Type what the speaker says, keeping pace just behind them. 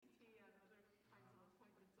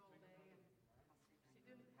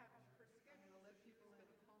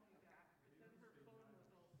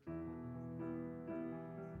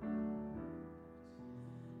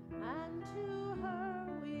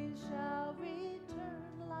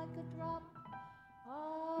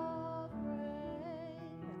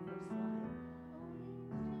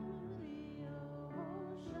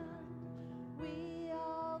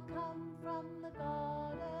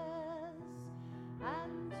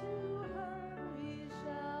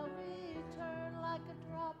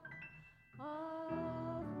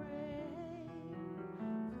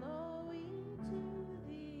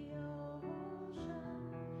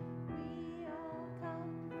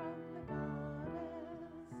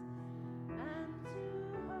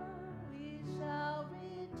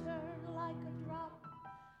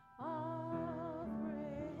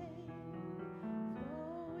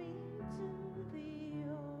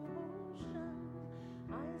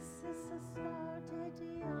Astarte,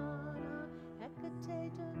 Diana,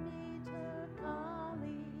 Hecate, Demeter,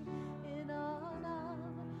 Kali, Inanna.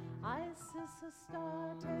 Isis,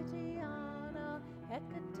 Astarte, Diana,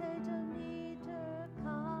 Hecate, Demeter,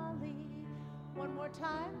 Kali. One more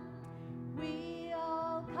time. We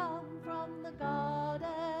all come from the goddess,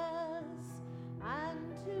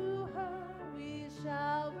 and to her we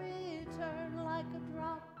shall return like a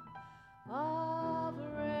drop of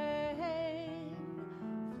rain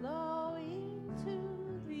flowing to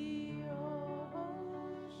the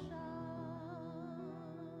ocean.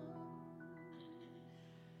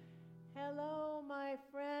 Hello, my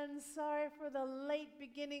friends. Sorry for the late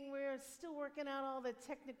beginning. We're still working out all the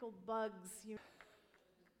technical bugs.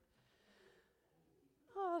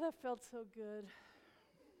 Oh, that felt so good.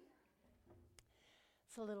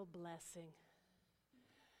 It's a little blessing.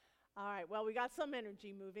 All right, well, we got some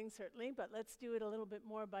energy moving, certainly, but let's do it a little bit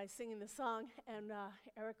more by singing the song, and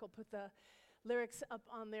Eric will put the lyrics up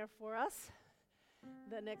on there for us.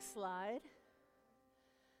 The next slide.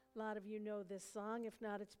 A lot of you know this song. If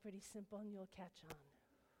not, it's pretty simple, and you'll catch on.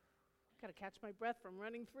 Got to catch my breath from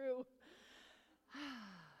running through.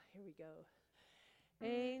 Here we go.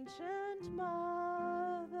 Ancient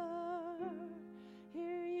Mother,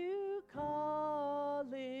 hear you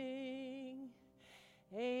calling.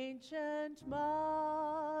 Ancient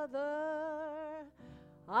Mother,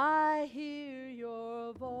 I hear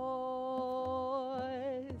your voice.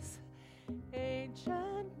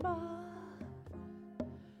 Ancient Mother,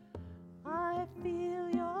 I feel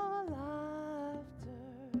your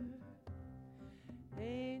laughter.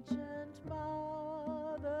 Ancient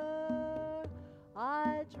Mother,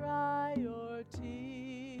 I dry your tears.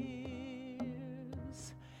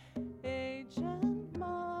 Ancient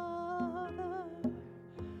Mother,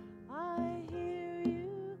 I hear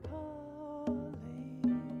you calling.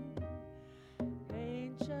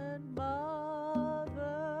 Ancient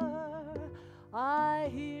Mother, I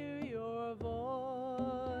hear your voice.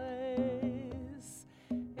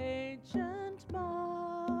 Ancient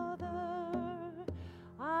Mother,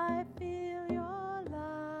 I feel your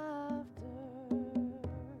laughter.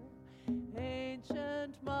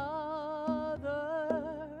 Ancient Mother,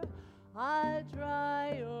 I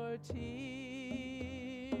dry your tears.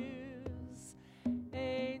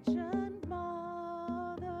 Ancient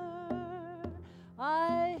Mother,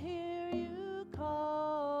 I hear you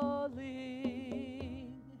calling.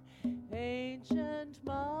 Ancient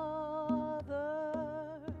Mother,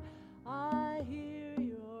 I hear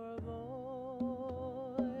your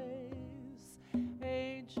voice.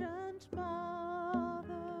 Ancient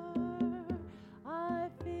Mother, I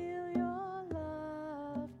feel your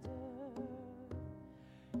laughter.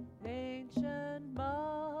 Ancient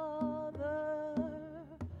Mother,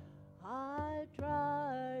 I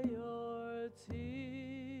dry your tears.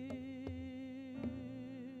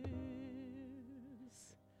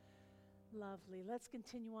 Lovely. Let's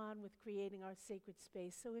continue on with creating our sacred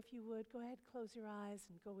space. So if you would, go ahead, close your eyes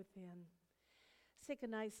and go within. Let's take a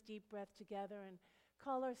nice deep breath together and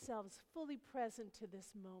call ourselves fully present to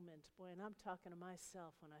this moment. Boy, and I'm talking to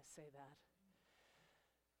myself when I say that.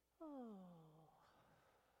 Oh,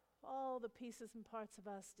 all the pieces and parts of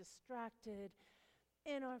us distracted,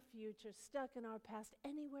 in our future, stuck in our past,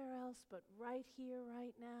 anywhere else but right here,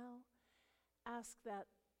 right now. Ask that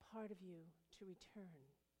part of you to return.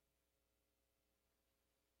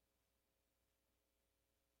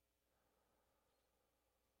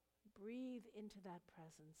 Breathe into that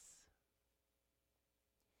presence.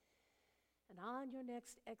 And on your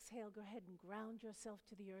next exhale, go ahead and ground yourself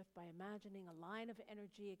to the earth by imagining a line of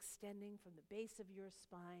energy extending from the base of your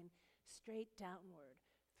spine straight downward,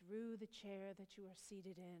 through the chair that you are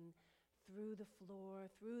seated in, through the floor,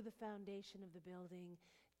 through the foundation of the building,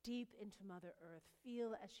 deep into Mother Earth.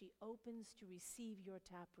 Feel as she opens to receive your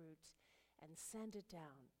taproot and send it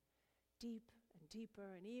down, deep and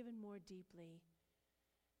deeper and even more deeply,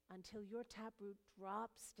 until your taproot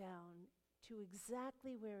drops down to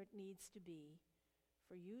exactly where it needs to be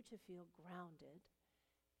for you to feel grounded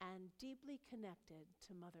and deeply connected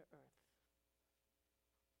to Mother Earth.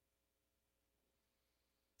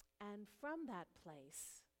 And from that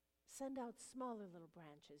place, send out smaller little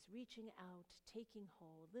branches, reaching out, taking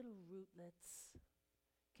hold, little rootlets,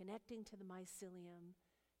 connecting to the mycelium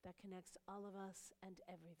that connects all of us and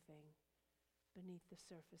everything beneath the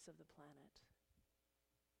surface of the planet.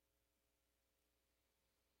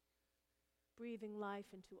 Breathing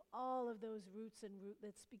life into all of those roots and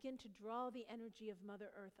rootlets, begin to draw the energy of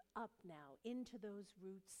Mother Earth up now, into those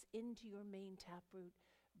roots, into your main taproot,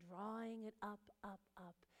 drawing it up, up,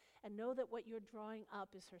 up. And know that what you're drawing up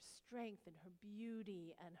is her strength and her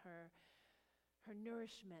beauty and her her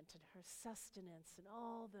nourishment and her sustenance and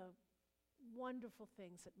all the wonderful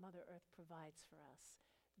things that Mother Earth provides for us.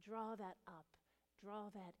 Draw that up, draw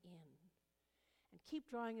that in. And keep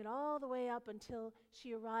drawing it all the way up until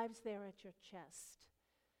she arrives there at your chest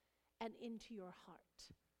and into your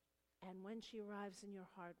heart. And when she arrives in your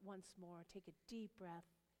heart once more, take a deep breath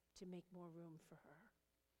to make more room for her.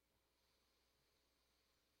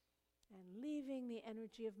 And leaving the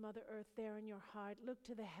energy of Mother Earth there in your heart, look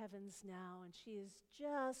to the heavens now, and she is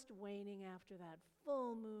just waning after that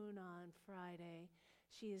full moon on Friday.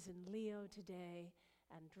 She is in Leo today,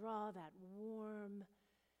 and draw that warm,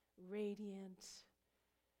 radiant,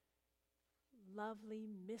 lovely,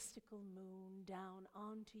 mystical moon down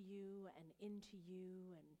onto you and into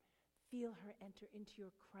you, and feel her enter into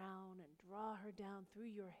your crown and draw her down through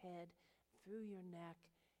your head, through your neck,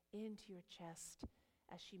 into your chest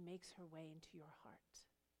as she makes her way into your heart.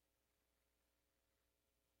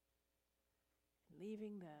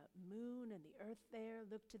 Leaving the moon and the earth there,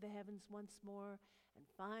 look to the heavens once more and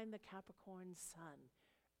find the Capricorn sun.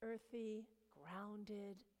 Earthy,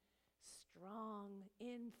 grounded, strong,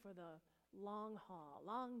 in for the long haul,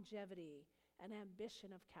 longevity and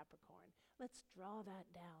ambition of Capricorn. Let's draw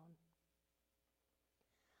that down.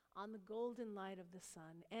 On the golden light of the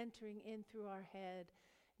sun, entering in through our head,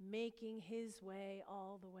 making his way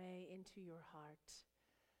all the way into your heart,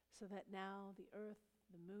 so that now the earth,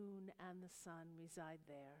 the moon, and the sun reside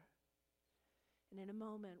there. And in a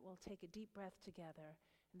moment, we'll take a deep breath together.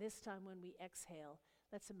 And this time when we exhale,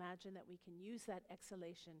 let's imagine that we can use that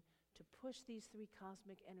exhalation to push these three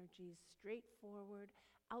cosmic energies straight forward,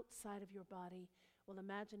 outside of your body. We'll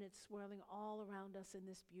imagine it swirling all around us in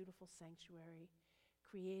this beautiful sanctuary,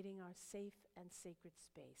 creating our safe and sacred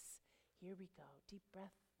space. Here we go. Deep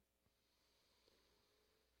breath.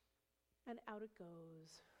 And out it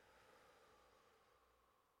goes.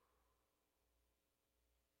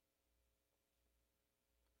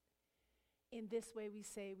 In this way, we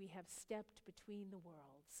say we have stepped between the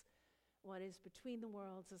worlds. What is between the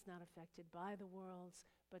worlds is not affected by the worlds,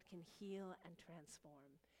 but can heal and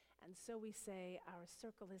transform. And so we say our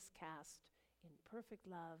circle is cast in perfect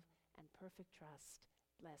love and perfect trust.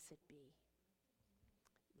 Blessed be.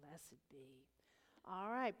 Blessed be.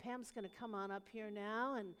 All right, Pam's going to come on up here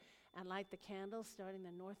now and light the candles, starting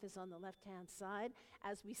the north is on the left-hand side,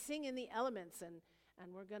 as we sing in the elements, and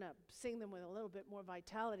we're going to sing them with a little bit more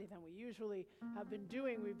vitality than we usually have been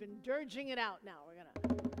doing. We've been dirging it out now. We're going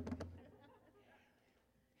to.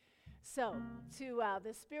 So, to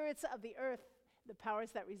the spirits of the earth, the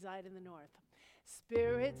powers that reside in the north.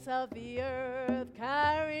 Spirits of the earth,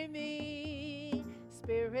 carry me.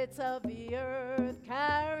 Spirits of the earth,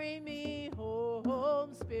 carry me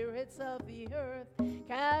home. Spirits of the earth,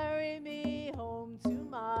 carry me home to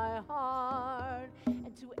my heart.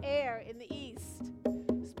 And to air in the east.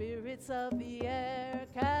 Spirits of the air,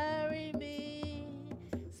 carry me.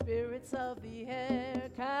 Spirits of the air,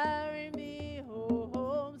 carry me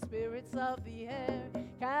home. Spirits of the air,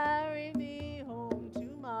 carry me home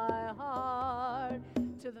to my heart.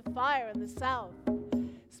 To the fire in the south.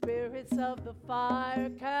 Spirits of the fire,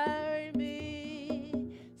 carry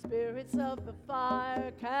me. Spirits of the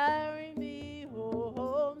fire, carry me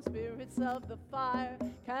home. Spirits of the fire,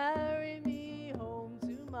 carry me home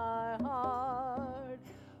to my heart.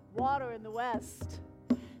 Water in the west.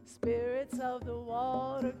 Spirits of the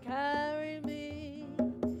water, carry me.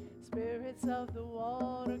 Spirits of the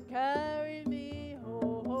water, carry me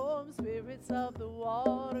home. Spirits of the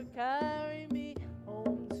water, carry me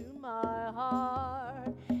home to my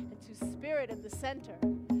heart. And to spirit in the center.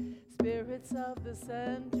 Spirits of the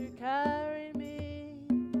center, carry me.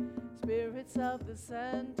 Spirits of the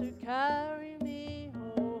center, carry me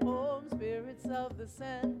home. Spirits of the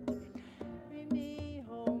center, carry me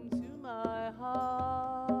home to my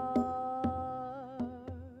heart.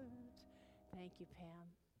 Thank you, Pam.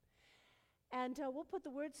 And we'll put the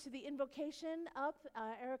words to the invocation up.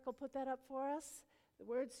 Eric will put that up for us. The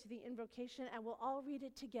words to the invocation, and we'll all read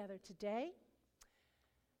it together today.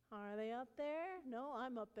 Are they up there? No,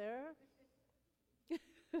 I'm up there.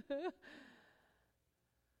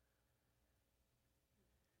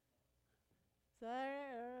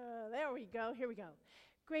 There we go. Here we go.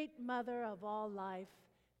 Great Mother of all life,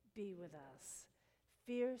 be with us.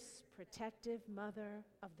 Fierce, protective Mother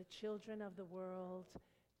of the children of the world,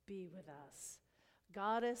 be with us.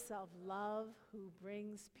 Goddess of love who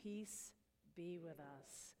brings peace, be with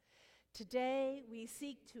us. Today, we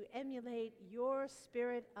seek to emulate your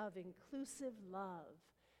spirit of inclusive love.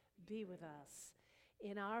 Be with us.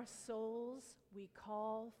 In our souls, we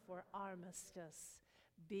call for armistice.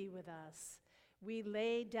 Be with us. We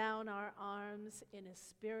lay down our arms in a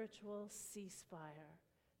spiritual ceasefire.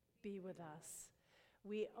 Be with us.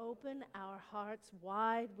 We open our hearts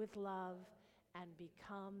wide with love and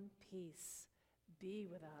become peace. Be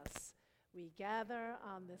with us. We gather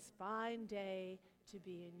on this fine day to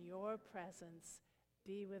be in your presence.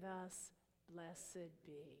 Be with us. Blessed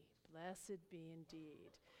be. Blessed be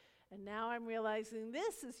indeed. And now I'm realizing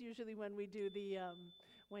this is usually when we do the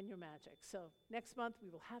When You're Magic. So next month we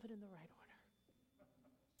will have it in the right order.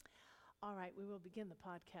 All right, we will begin the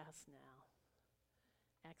podcast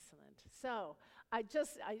now. Excellent. So I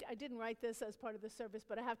didn't write this as part of the service,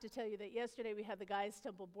 but I have to tell you that yesterday we had the Gaia's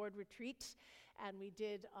Temple Board Retreat, and we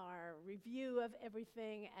did our review of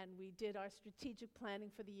everything, and we did our strategic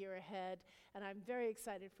planning for the year ahead, and I'm very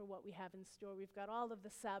excited for what we have in store. We've got all of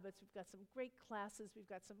the Sabbaths, we've got some great classes, we've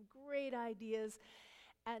got some great ideas,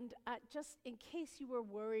 and just in case you were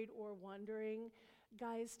worried or wondering,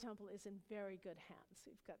 Gaia's Temple is in very good hands.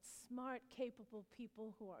 We've got smart, capable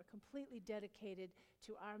people who are completely dedicated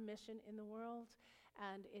to our mission in the world,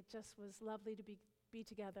 and it just was lovely to be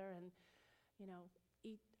together and,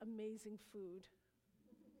 eat amazing food,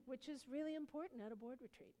 which is really important at a board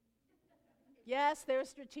retreat. Yes, there's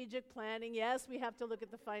strategic planning. Yes, we have to look at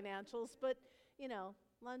the financials, but,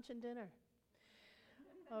 lunch and dinner.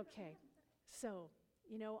 Okay, so,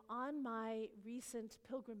 on my recent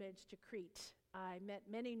pilgrimage to Crete, I met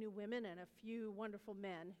many new women and a few wonderful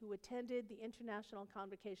men who attended the International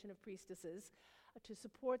Convocation of Priestesses to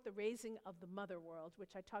support the raising of the Mother World,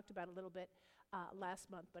 which I talked about a little bit last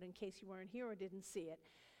month, but in case you weren't here or didn't see it,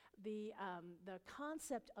 the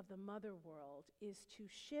concept of the Mother World is to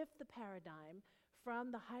shift the paradigm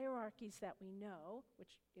from the hierarchies that we know,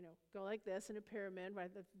 which go like this in a pyramid,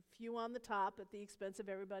 right? The few on the top at the expense of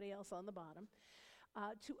everybody else on the bottom,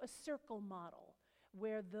 to a circle model,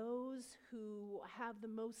 where those who have the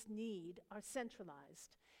most need are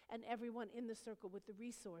centralized, and everyone in the circle with the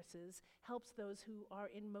resources helps those who are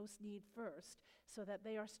in most need first, so that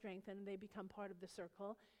they are strengthened and they become part of the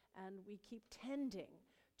circle, and we keep tending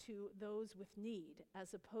to those with need,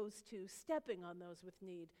 as opposed to stepping on those with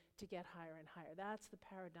need to get higher and higher. That's the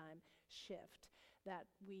paradigm shift that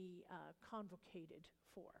we convocated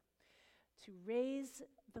for, to raise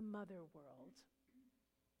the Mother World.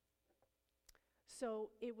 So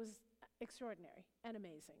it was extraordinary and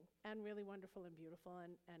amazing and really wonderful and beautiful,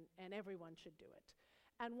 and everyone should do it.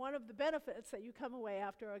 And one of the benefits that you come away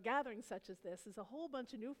after a gathering such as this is a whole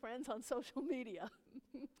bunch of new friends on social media.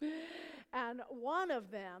 And one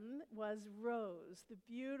of them was Rose, the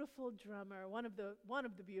beautiful drummer, one of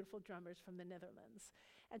the beautiful drummers from the Netherlands.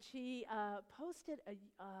 And she posted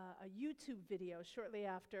a YouTube video shortly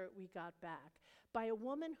after we got back by a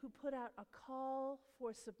woman who put out a call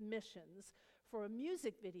for submissions for a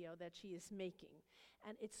music video that she is making.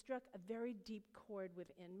 And it struck a very deep chord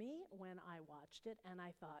within me when I watched it, and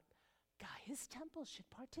I thought, Gaia's Temple should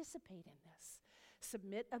participate in this.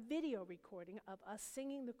 Submit a video recording of us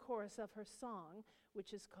singing the chorus of her song,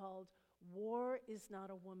 which is called War is Not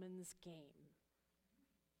a Woman's Game.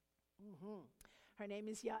 Her name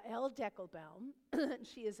is Yael Deckelbaum.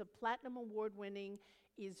 She is a Platinum Award-winning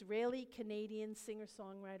Israeli-Canadian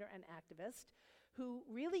singer-songwriter and activist who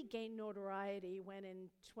really gained notoriety when in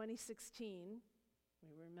 2016, we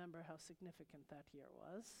remember how significant that year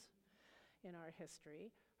was in our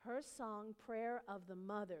history, her song Prayer of the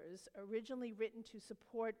Mothers, originally written to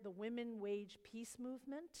support the women wage peace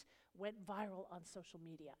movement, went viral on social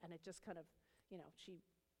media, and it just kind of, she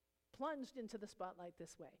plunged into the spotlight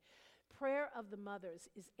this way. Prayer of the Mothers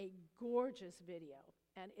is a gorgeous video,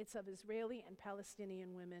 and it's of Israeli and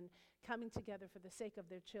Palestinian women coming together for the sake of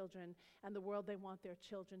their children and the world they want their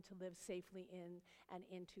children to live safely in and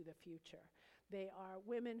into the future. They are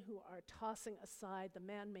women who are tossing aside the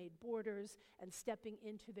man-made borders and stepping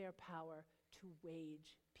into their power to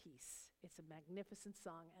wage peace. It's a magnificent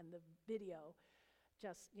song, and the video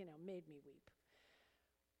just, made me weep.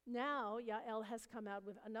 Now, Yael has come out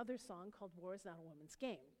with another song called War is Not a Woman's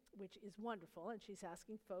Game, which is wonderful, and she's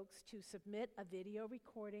asking folks to submit a video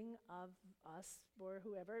recording of us, or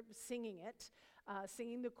whoever, singing it,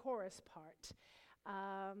 singing the chorus part,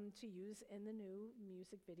 to use in the new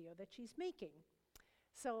music video that she's making.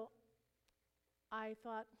 So I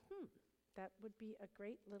thought, that would be a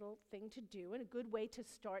great little thing to do and a good way to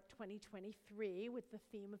start 2023 with the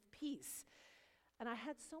theme of peace. And I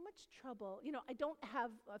had so much trouble. I don't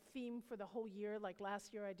have a theme for the whole year. Like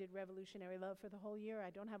last year I did Revolutionary Love for the whole year.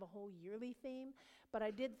 I don't have a whole yearly theme. But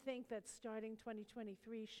I did think that starting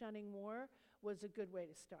 2023, Shunning War, was a good way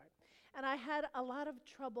to start. And I had a lot of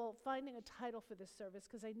trouble finding a title for this service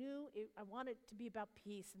because I knew I wanted it to be about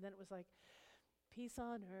peace. And then it was like, peace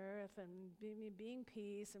on earth and being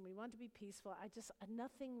peace, and we want to be peaceful.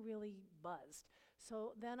 Nothing really buzzed.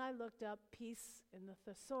 So then I looked up peace in the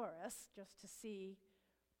thesaurus just to see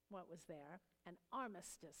what was there, and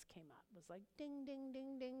armistice came up. It was like ding, ding,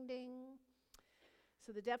 ding, ding, ding.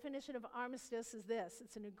 So the definition of armistice is this: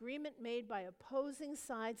 it's an agreement made by opposing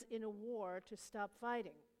sides in a war to stop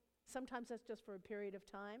fighting. Sometimes that's just for a period of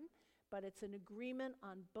time, but it's an agreement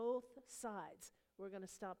on both sides. We're going to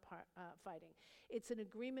stop fighting. It's an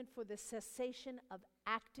agreement for the cessation of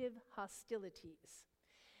active hostilities.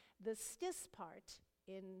 The stis part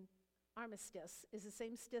in armistice is the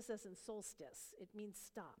same stis as in solstice. It means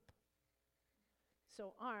stop.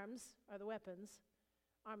 So arms are the weapons.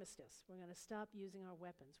 Armistice, we're going to stop using our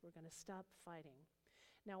weapons. We're going to stop fighting.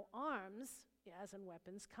 Now arms, as in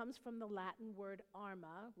weapons, comes from the Latin word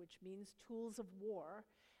arma, which means tools of war.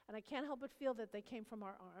 And I can't help but feel that they came from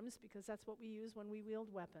our arms, because that's what we use when we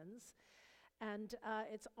wield weapons. And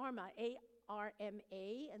it's arma,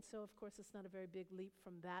 A-R-M-A, and so of course it's not a very big leap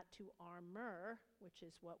from that to armor, which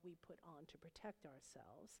is what we put on to protect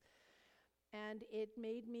ourselves. And it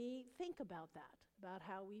made me think about that, about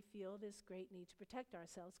how we feel this great need to protect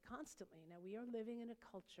ourselves constantly. Now, we are living in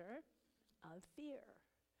a culture of fear.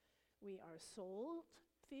 We are sold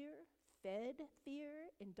fear, fed fear,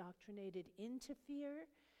 indoctrinated into fear,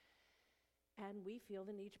 and we feel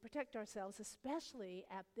the need to protect ourselves, especially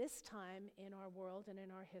at this time in our world and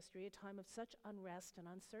in our history, a time of such unrest and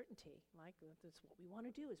uncertainty. Like, that's what we want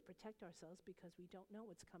to do, is protect ourselves because we don't know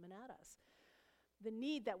what's coming at us. The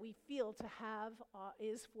need that we feel to have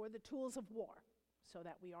is for the tools of war, so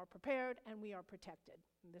that we are prepared and we are protected.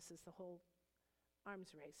 And this is the whole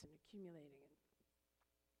arms race and accumulating it.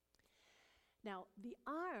 Now, the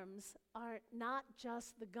arms are not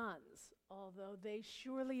just the guns, although they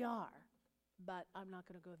surely are, but I'm not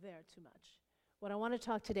going to go there too much. What I want to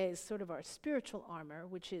talk today is sort of our spiritual armor,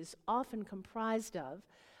 which is often comprised of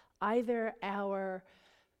either our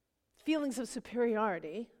feelings of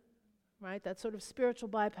superiority, right? That sort of spiritual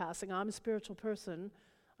bypassing. I'm a spiritual person.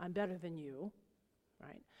 I'm better than you,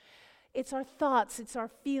 right? It's our thoughts, it's our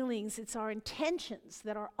feelings, it's our intentions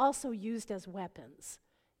that are also used as weapons.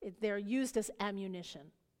 They're used as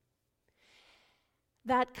ammunition.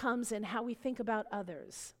 That comes in how we think about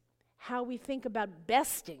others, how we think about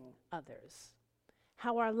besting others,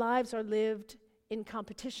 how our lives are lived in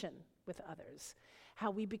competition with others, how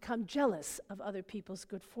we become jealous of other people's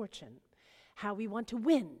good fortune, how we want to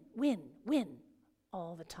win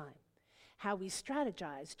all the time, how we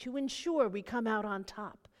strategize to ensure we come out on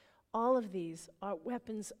top. All of these are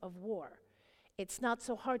weapons of war. It's not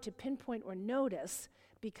so hard to pinpoint or notice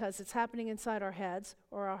because it's happening inside our heads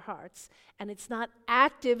or our hearts, and it's not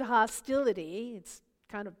active hostility, it's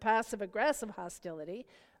kind of passive-aggressive hostility,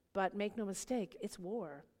 but make no mistake, it's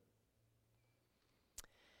war.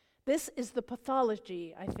 This is the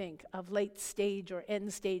pathology, I think, of late-stage or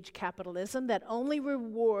end-stage capitalism that only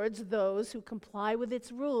rewards those who comply with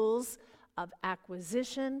its rules of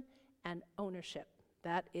acquisition and ownership.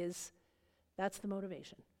 That's the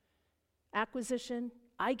motivation. Acquisition,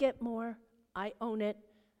 I get more, I own it,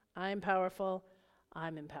 I'm powerful,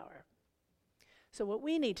 I'm in power. So what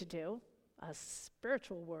we need to do, us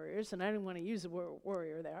spiritual warriors, and I didn't want to use the word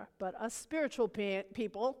warrior there, but us spiritual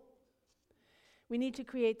people, we need to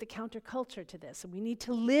create the counterculture to this, and we need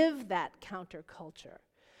to live that counterculture,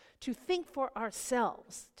 to think for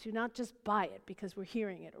ourselves, to not just buy it because we're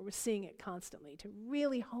hearing it or we're seeing it constantly, to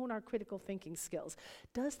really hone our critical thinking skills.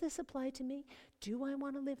 Does this apply to me? Do I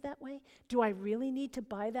want to live that way? Do I really need to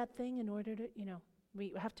buy that thing in order to,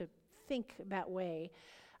 we have to think that way,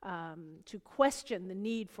 to question the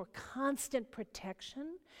need for constant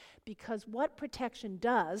protection, because what protection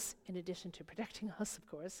does, in addition to protecting us, of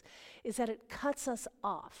course, is that it cuts us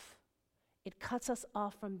off. It cuts us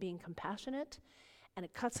off from being compassionate, and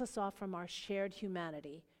it cuts us off from our shared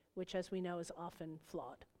humanity, which, as we know, is often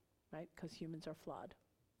flawed, right? Because humans are flawed.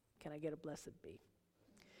 Can I get a blessed be?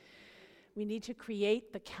 We need to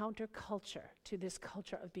create the counterculture to this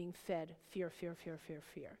culture of being fed fear, fear, fear, fear,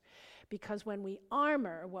 fear. Because when we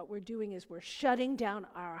armor, what we're doing is we're shutting down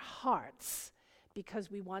our hearts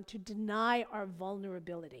because we want to deny our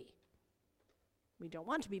vulnerability. We don't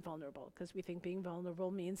want to be vulnerable because we think being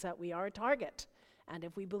vulnerable means that we are a target. And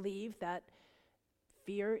if we believe that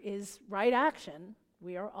fear is right action,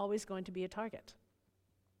 we are always going to be a target.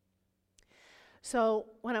 So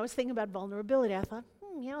when I was thinking about vulnerability, I thought,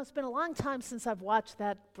 it's been a long time since I've watched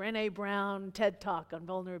that Brené Brown TED Talk on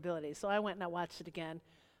vulnerability. So I went and I watched it again.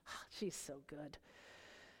 She's so good.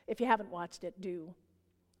 If you haven't watched it, do.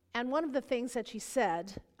 And one of the things that she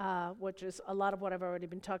said, which is a lot of what I've already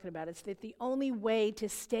been talking about, is that the only way to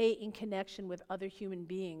stay in connection with other human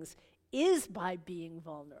beings is by being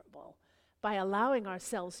vulnerable, by allowing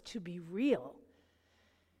ourselves to be real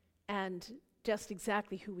and just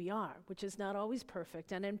exactly who we are, which is not always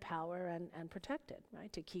perfect and in power and protected,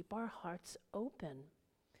 right? To keep our hearts open.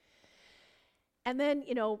 And then,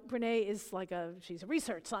 Brene is she's a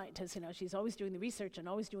research scientist, she's always doing the research and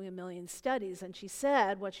always doing a million studies. And she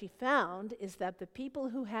said what she found is that the people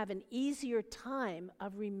who have an easier time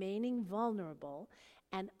of remaining vulnerable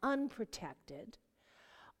and unprotected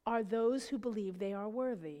are those who believe they are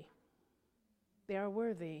worthy. They are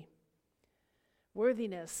worthy.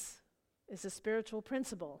 Worthiness is a spiritual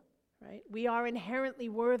principle, right? We are inherently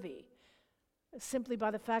worthy simply by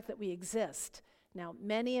the fact that we exist. Now,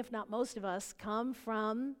 many, if not most of us, come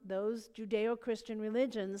from those Judeo-Christian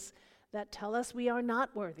religions that tell us we are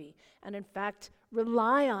not worthy, and in fact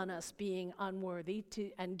rely on us being unworthy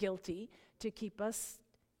and guilty to keep us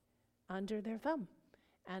under their thumb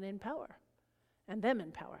and in power, and them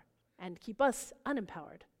in power, and keep us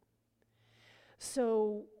unempowered.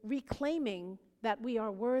 So reclaiming that we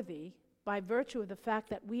are worthy by virtue of the fact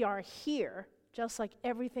that we are here, just like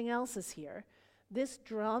everything else is here. This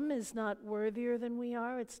drum is not worthier than we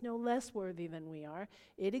are. It's no less worthy than we are.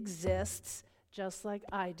 It exists just like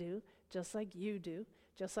I do, just like you do,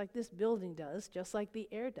 just like this building does, just like the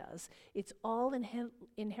air does. It's all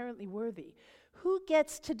inherently worthy. Who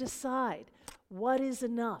gets to decide what is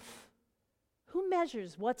enough? Who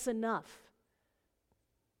measures what's enough?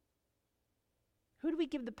 Who do we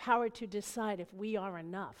give the power to decide if we are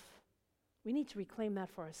enough? We need to reclaim that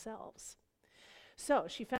for ourselves. So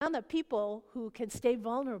she found that people who can stay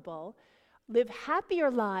vulnerable live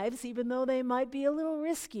happier lives, even though they might be a little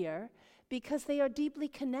riskier, because they are deeply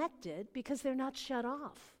connected, because they're not shut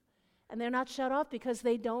off. And they're not shut off because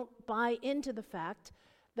they don't buy into the fact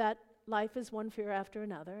that life is one fear after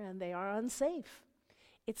another and they are unsafe.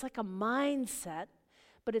 It's like a mindset,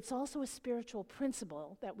 but it's also a spiritual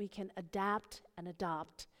principle that we can adapt and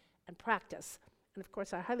adopt and practice. And of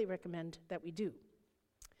course, I highly recommend that we do.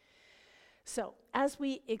 So, as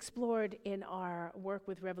we explored in our work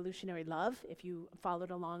with Revolutionary Love, if you followed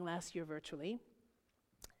along last year virtually,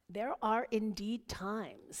 there are indeed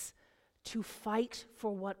times to fight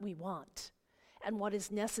for what we want and what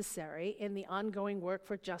is necessary in the ongoing work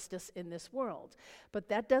for justice in this world. But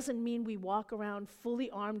that doesn't mean we walk around fully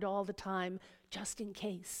armed all the time, just in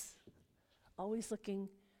case. Always looking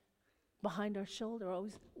behind our shoulder,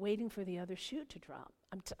 always waiting for the other shoe to drop.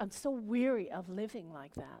 I'm so weary of living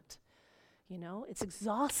like that. It's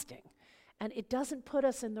exhausting. And it doesn't put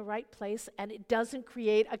us in the right place, and it doesn't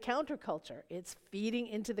create a counterculture. It's feeding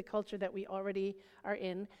into the culture that we already are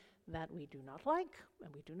in, that we do not like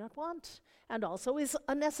and we do not want, and also is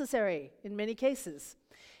unnecessary in many cases.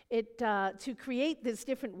 To create this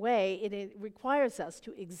different way, it requires us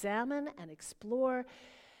to examine and explore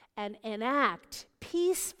and enact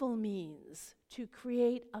peaceful means to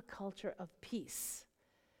create a culture of peace,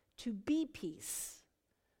 to be peace,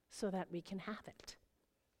 so that we can have it.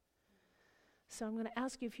 So I'm going to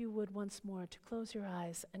ask you, if you would, once more to close your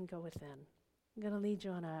eyes and go within. I'm going to lead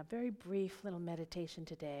you on a very brief little meditation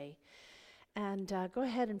today. And go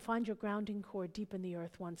ahead and find your grounding cord deep in the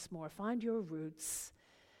earth once more. Find your roots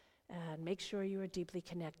and make sure you are deeply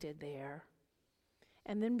connected there.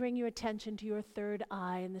 And then bring your attention to your third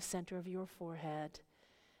eye in the center of your forehead.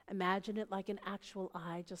 Imagine it like an actual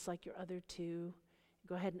eye, just like your other two.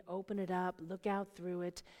 Go ahead and open it up, look out through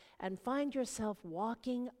it, and find yourself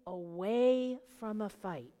walking away from a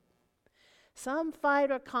fight. Some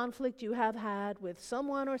fight or conflict you have had with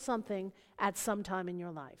someone or something at some time in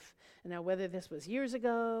your life. And now, whether this was years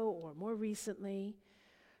ago or more recently,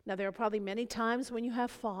 now there are probably many times when you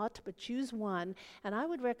have fought, but choose one, and I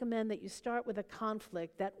would recommend that you start with a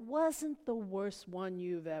conflict that wasn't the worst one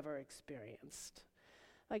you've ever experienced.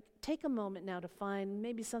 Like, take a moment now to find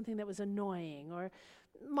maybe something that was annoying or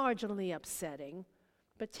marginally upsetting,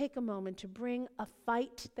 but take a moment to bring a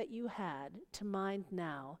fight that you had to mind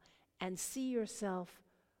now and see yourself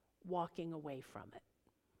walking away from it.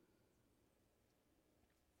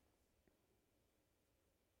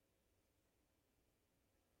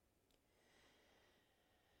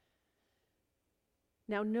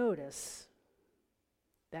 Now notice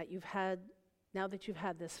that now that you've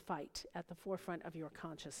had this fight at the forefront of your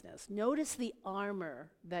consciousness, notice the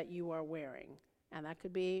armor that you are wearing. And that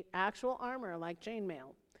could be actual armor like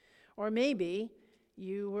chainmail. Or maybe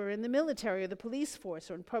you were in the military or the police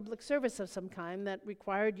force or in public service of some kind that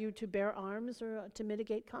required you to bear arms or to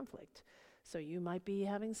mitigate conflict. So you might be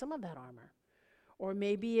having some of that armor. Or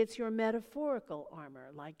maybe it's your metaphorical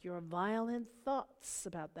armor, like your violent thoughts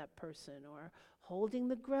about that person, or holding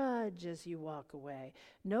the grudge as you walk away.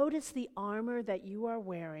 Notice the armor that you are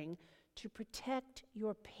wearing to protect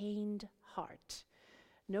your pained heart.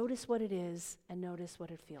 Notice what it is and notice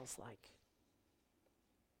what it feels like.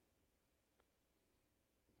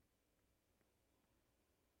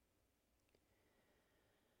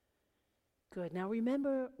 Good. Now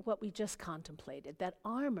remember what we just contemplated. That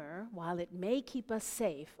armor, while it may keep us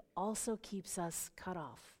safe, also keeps us cut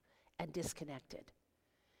off and disconnected.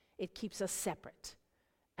 It keeps us separate.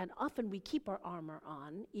 And often we keep our armor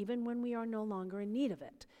on even when we are no longer in need of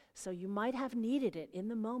it. So you might have needed it in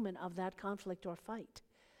the moment of that conflict or fight.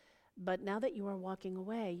 But now that you are walking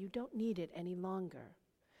away, you don't need it any longer.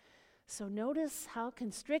 So notice how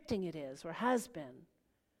constricting it is, or has been.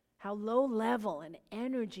 How low level and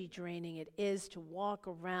energy draining it is to walk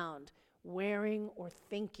around wearing or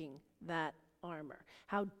thinking that armor.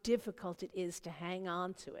 How difficult it is to hang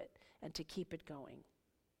on to it and to keep it going.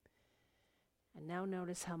 And now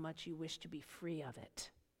notice how much you wish to be free of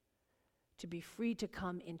it. To be free to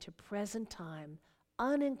come into present time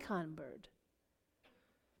unencumbered.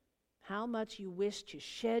 How much you wish to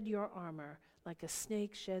shed your armor like a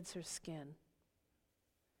snake sheds her skin.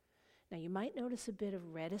 Now, you might notice a bit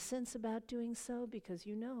of reticence about doing so because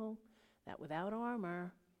you know that without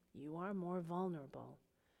armor, you are more vulnerable.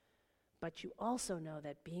 But you also know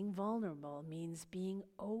that being vulnerable means being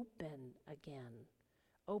open again,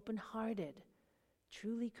 open-hearted,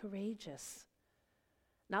 truly courageous.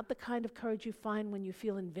 Not the kind of courage you find when you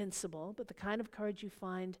feel invincible, but the kind of courage you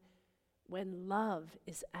find when love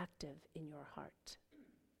is active in your heart.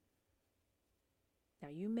 Now,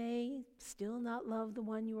 you may still not love the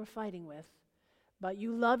one you are fighting with, but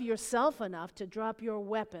you love yourself enough to drop your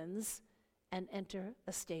weapons and enter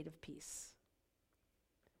a state of peace.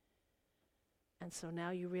 And so now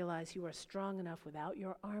you realize you are strong enough without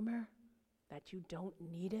your armor, that you don't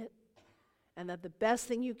need it, and that the best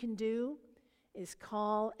thing you can do is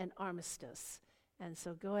call an armistice. And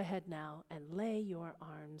so go ahead now and lay your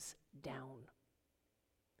arms down.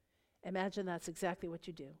 Imagine that's exactly what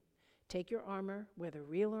you do. Take your armor, whether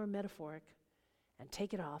real or metaphoric, and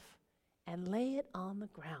take it off and lay it on the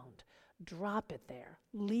ground. Drop it there,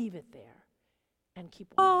 leave it there, and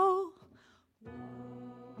keep walking.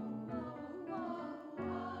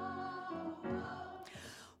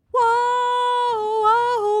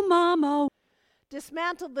 Whoa, mama.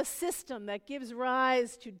 Dismantle the system that gives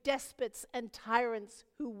rise to despots and tyrants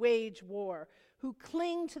who wage war, who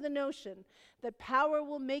cling to the notion that power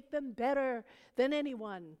will make them better than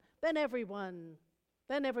anyone, than everyone,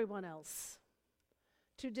 than everyone else.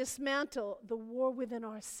 To dismantle the war within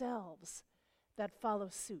ourselves that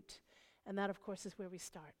follows suit. And that, of course, is where we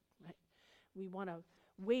start, right? We want to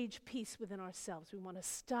wage peace within ourselves. We want to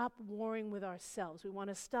stop warring with ourselves. We want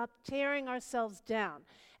to stop tearing ourselves down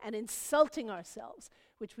and insulting ourselves,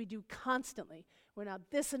 which we do constantly. We're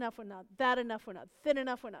not this enough, we're not that enough, we're not thin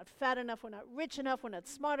enough, we're not fat enough, we're not rich enough, we're not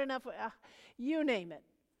smart enough, you name it.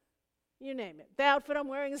 You name it. The outfit I'm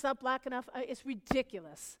wearing is not black enough. It's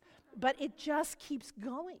ridiculous. But it just keeps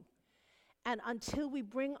going. And until we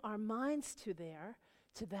bring our minds to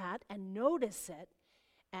that, and notice it,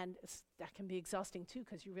 and that can be exhausting too,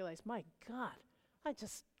 because you realize, my God, I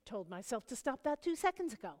just told myself to stop that 2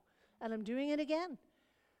 seconds ago, and I'm doing it again.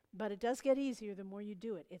 But it does get easier the more you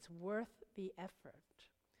do it. It's worth the effort.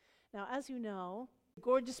 Now, as you know,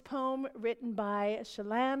 gorgeous poem written by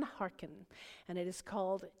Shalane Harkin, and it is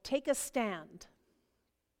called Take a Stand.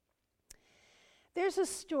 There's a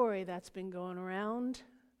story that's been going around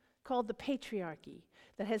called the patriarchy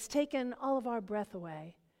that has taken all of our breath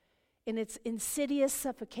away in its insidious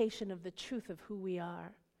suffocation of the truth of who we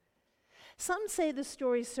are. Some say the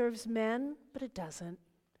story serves men, but it doesn't.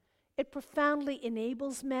 It profoundly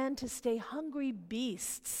enables men to stay hungry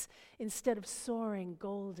beasts instead of soaring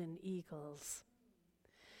golden eagles.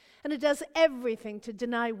 And it does everything to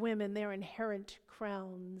deny women their inherent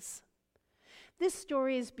crowns. This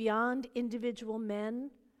story is beyond individual men,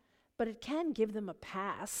 but it can give them a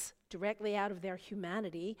pass directly out of their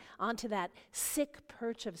humanity onto that sick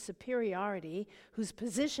perch of superiority whose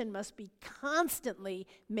position must be constantly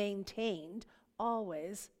maintained,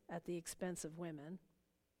 always at the expense of women.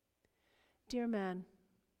 Dear men,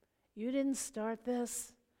 you didn't start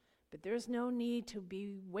this, but there's no need to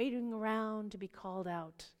be waiting around to be called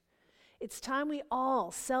out. It's time we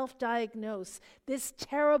all self-diagnose this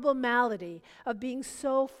terrible malady of being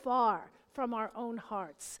so far from our own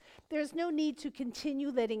hearts. There's no need to continue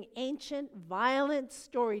letting ancient, violent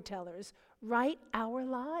storytellers write our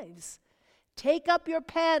lives. Take up your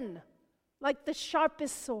pen like the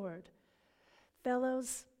sharpest sword.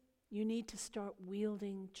 Fellows, you need to start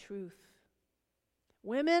wielding truth.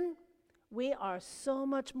 Women, we are so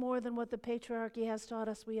much more than what the patriarchy has taught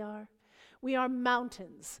us we are. We are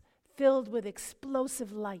mountains filled with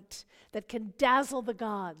explosive light that can dazzle the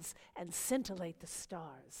gods and scintillate the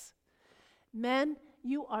stars. Men,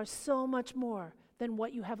 you are so much more than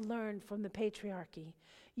what you have learned from the patriarchy.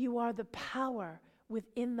 You are the power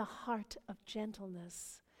within the heart of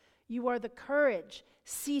gentleness. You are the courage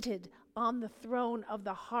seated on the throne of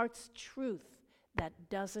the heart's truth that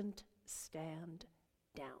doesn't stand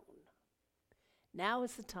down. Now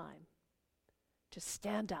is the time to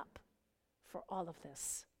stand up for all of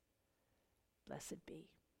this. Blessed be.